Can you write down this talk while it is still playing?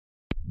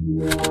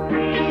Missing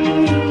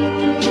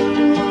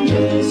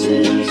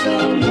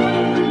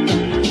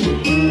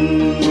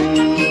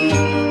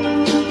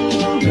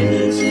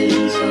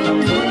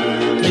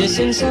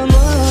someone.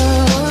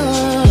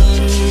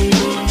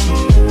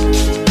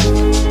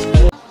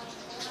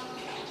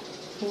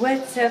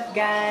 What's up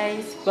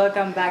guys?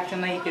 Welcome back to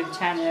my YouTube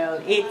channel.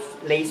 It's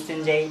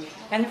Layton J,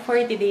 and for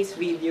today's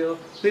video,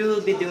 we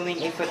will be doing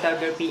a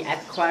photography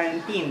at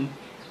quarantine,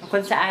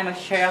 kung saan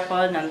mag-share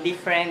ako ng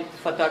different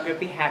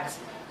photography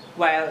hacks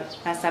while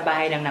nasa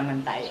bahay lang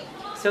naman tayo.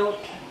 So,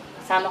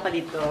 kasama ko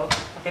dito,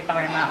 pakita ko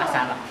yung mga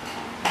kasama ko.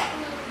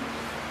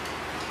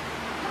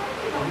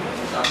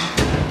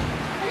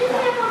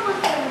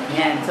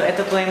 Yan, so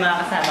ito po yung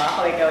mga kasama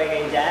ko, kaway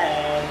kayo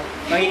dyan.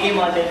 Magiging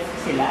models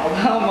sila,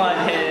 wow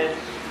models.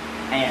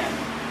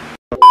 Ayan.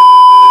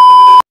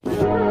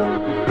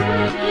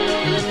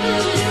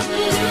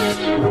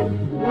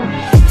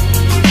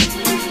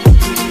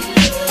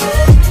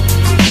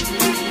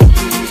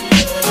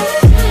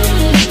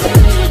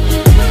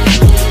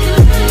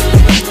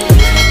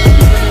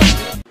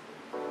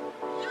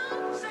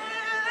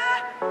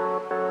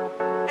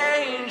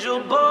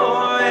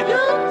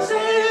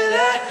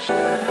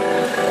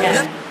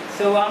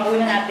 So, ang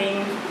una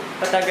nating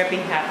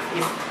photography hacks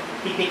is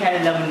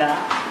typical lang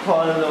na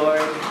color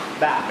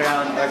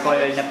background or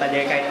color na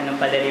pader, kahit anong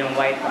pader yung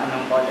white o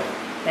anong color.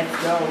 Let's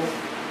go!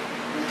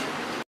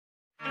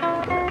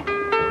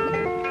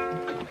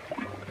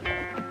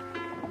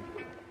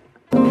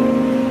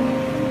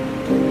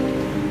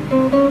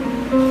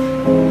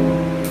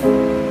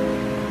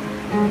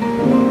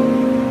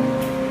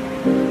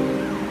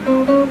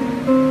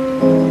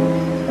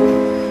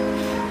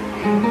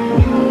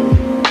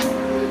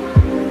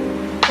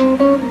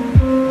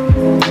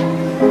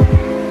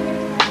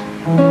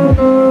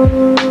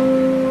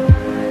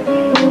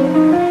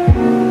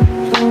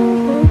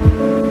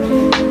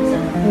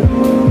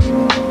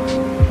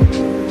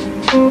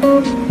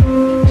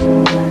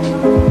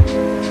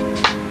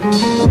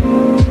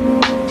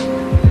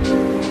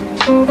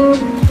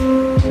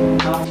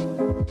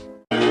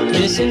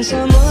 Missing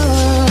someone.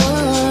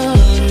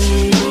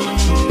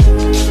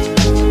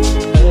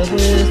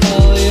 With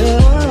all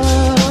your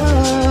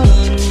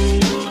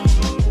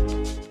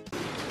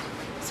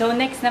So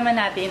next naman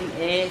natin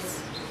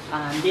is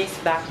this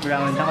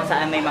background na kung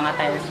saan may mga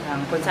tiles lang,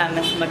 kung saan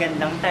mas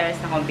magandang tiles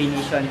na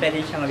combination,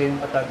 pwede siya maging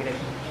photography.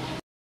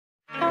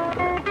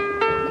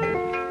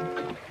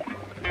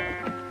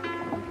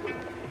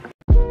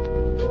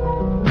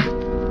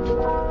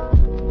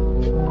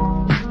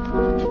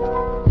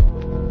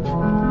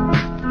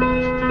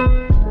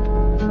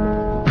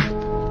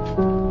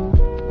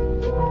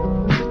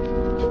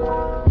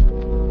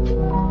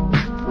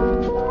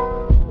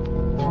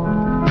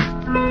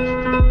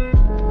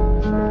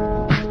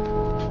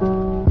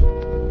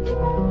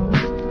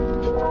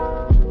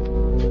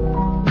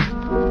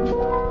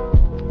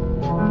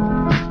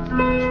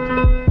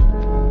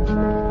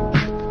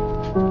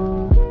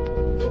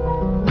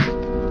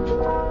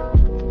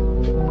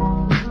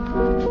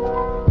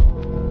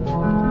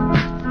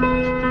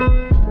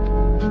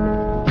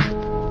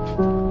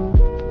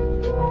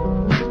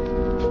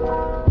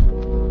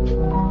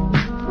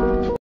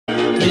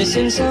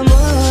 Missing someone.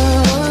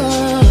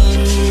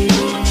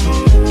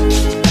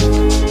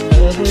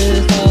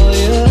 With all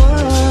your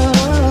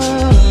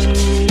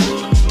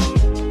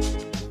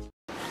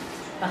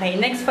Okay,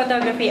 next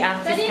photography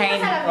act is kind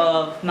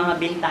of mga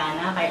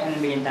bintana, kahit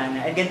anong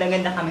bintana. At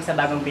ganda-ganda kami sa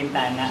bagong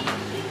bintana,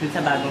 dun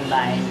sa bagong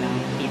bahay ng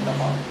tito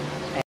ko.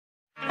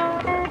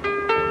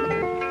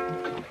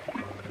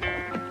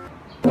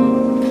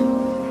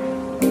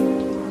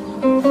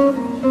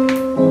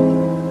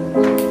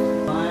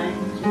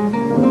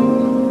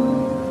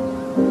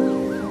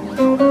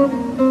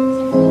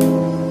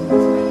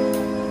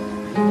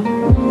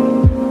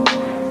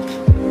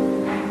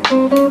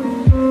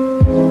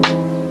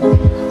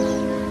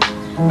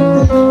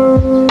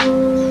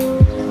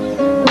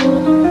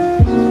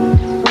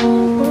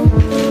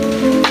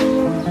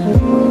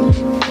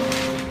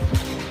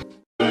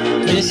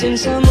 Missing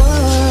someone.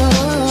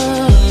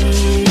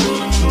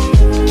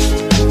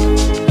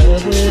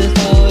 With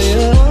all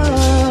your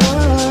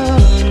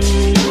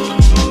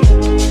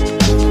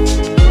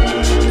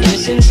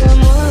missing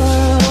someone.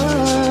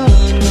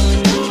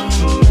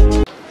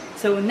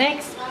 So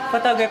next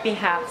photography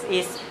hacks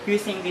is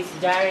using this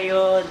diary,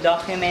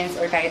 documents,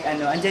 or kahit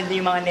ano. Andyan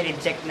din yung mga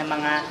nireject na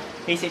mga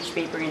research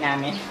paper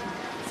namin.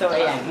 So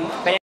ayan.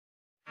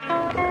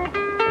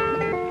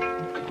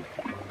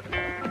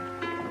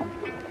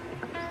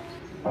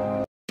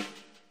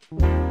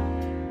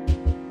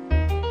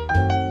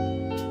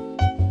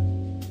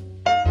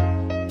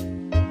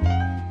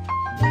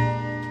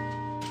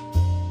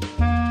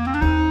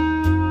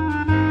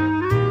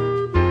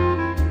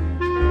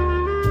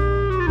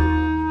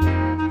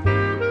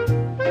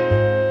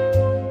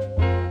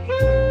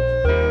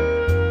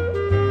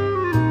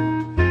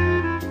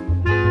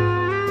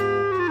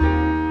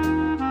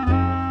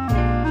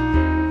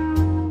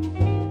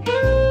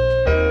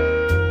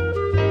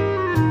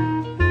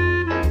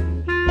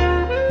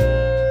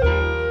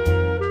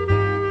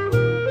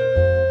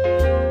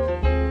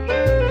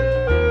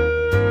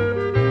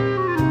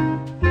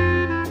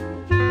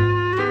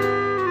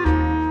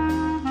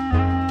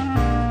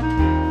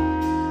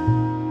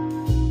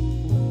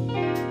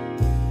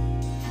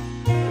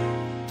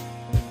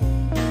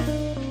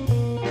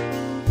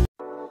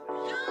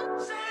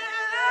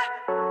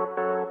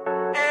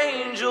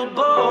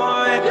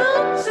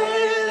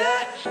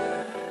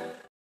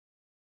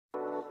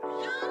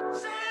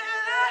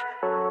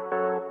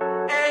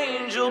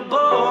 angel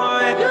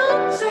boy.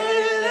 You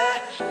say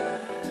that.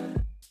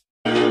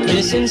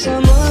 Missing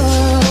someone.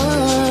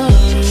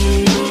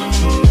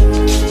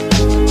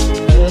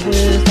 Love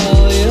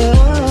without you.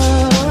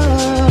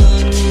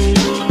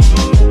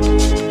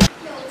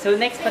 So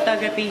next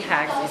photography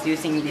hack is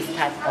using this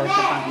cat photo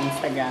pang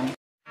Instagram.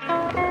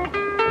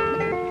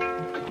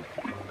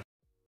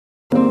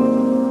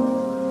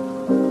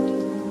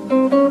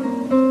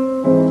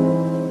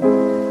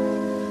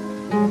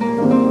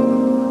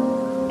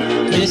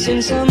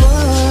 Missing someone.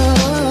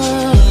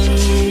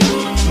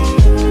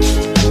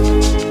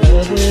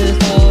 Love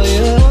without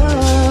you.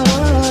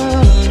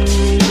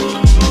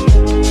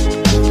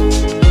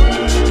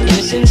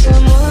 Missing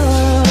someone.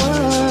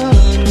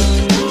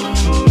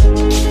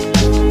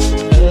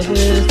 Love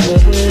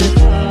without.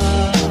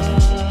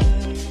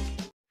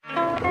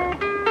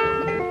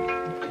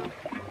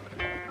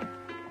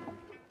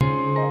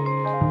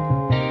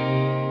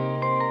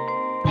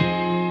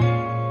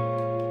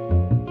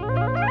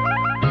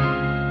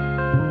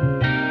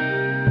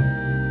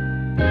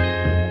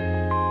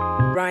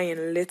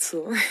 Ryan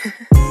Little.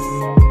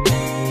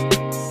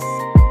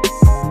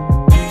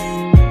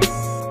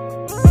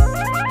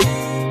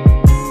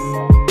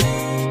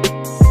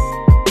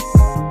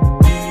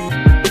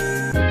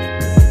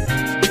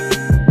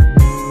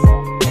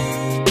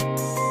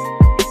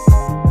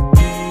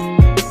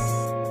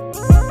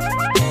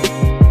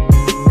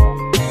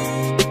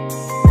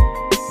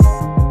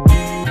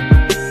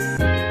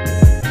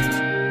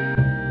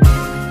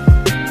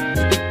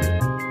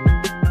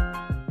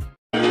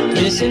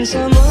 Missing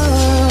someone.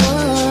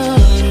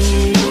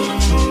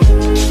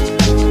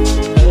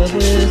 Love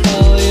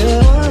without you.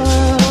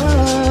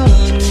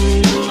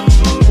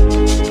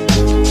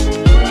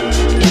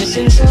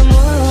 Missing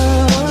someone.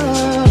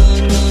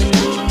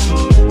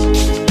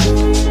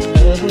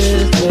 Love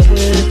without.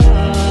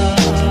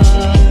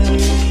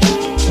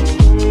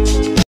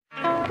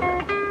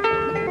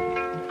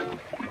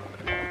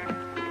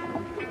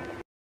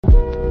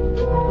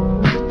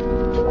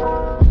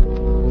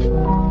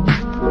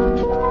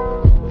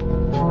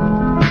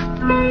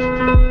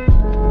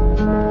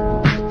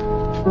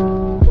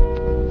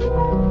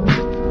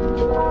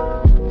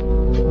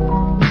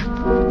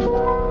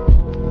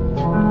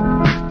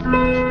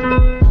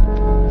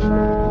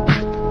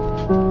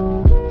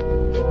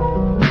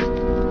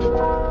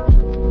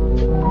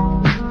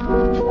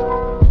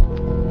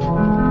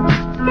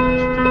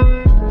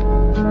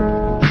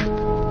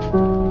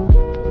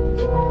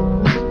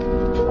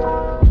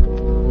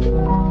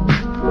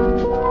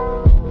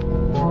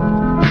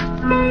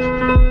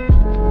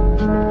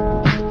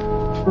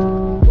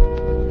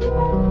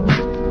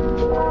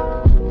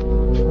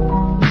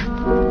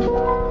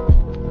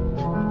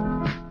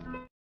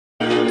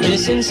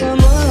 Missing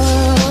someone.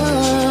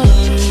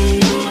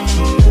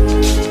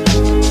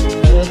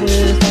 Love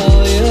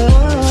without you.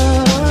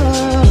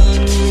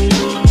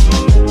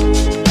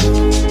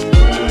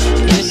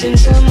 Missing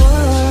someone.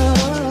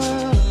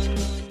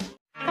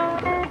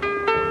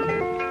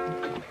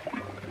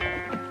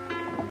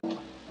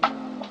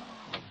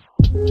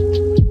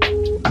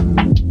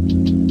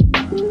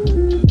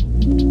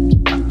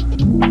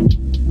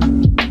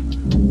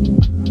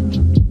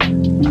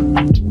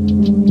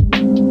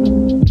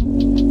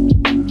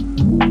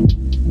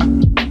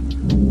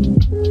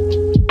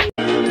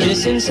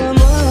 Missing someone.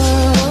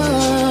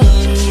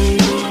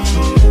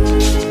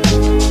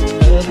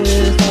 Love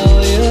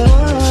without you.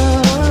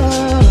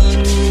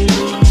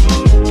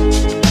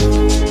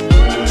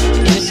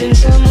 Missing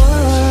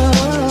someone.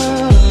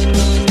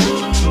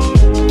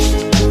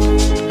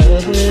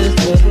 Love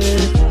without.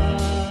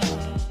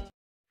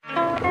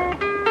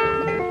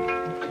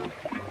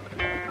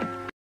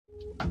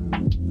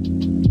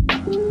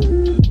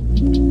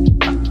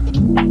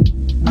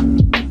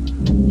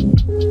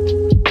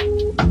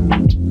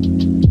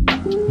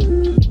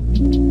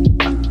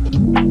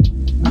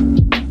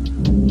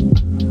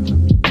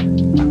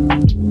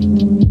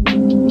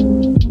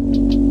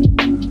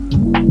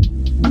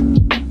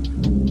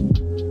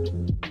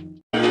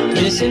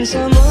 Missing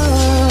someone.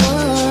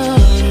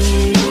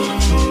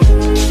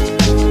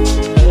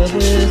 Love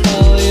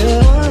without you.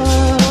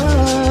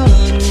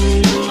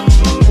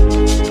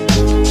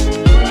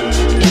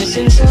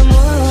 Missing someone.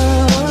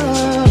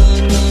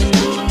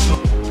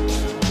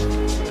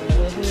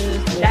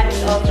 That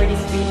is all for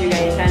this video,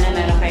 guys. Sana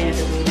meron kayo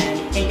natutunan.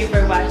 Thank you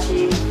for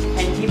watching.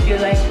 And if you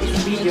like this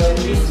video,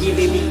 please give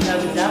a big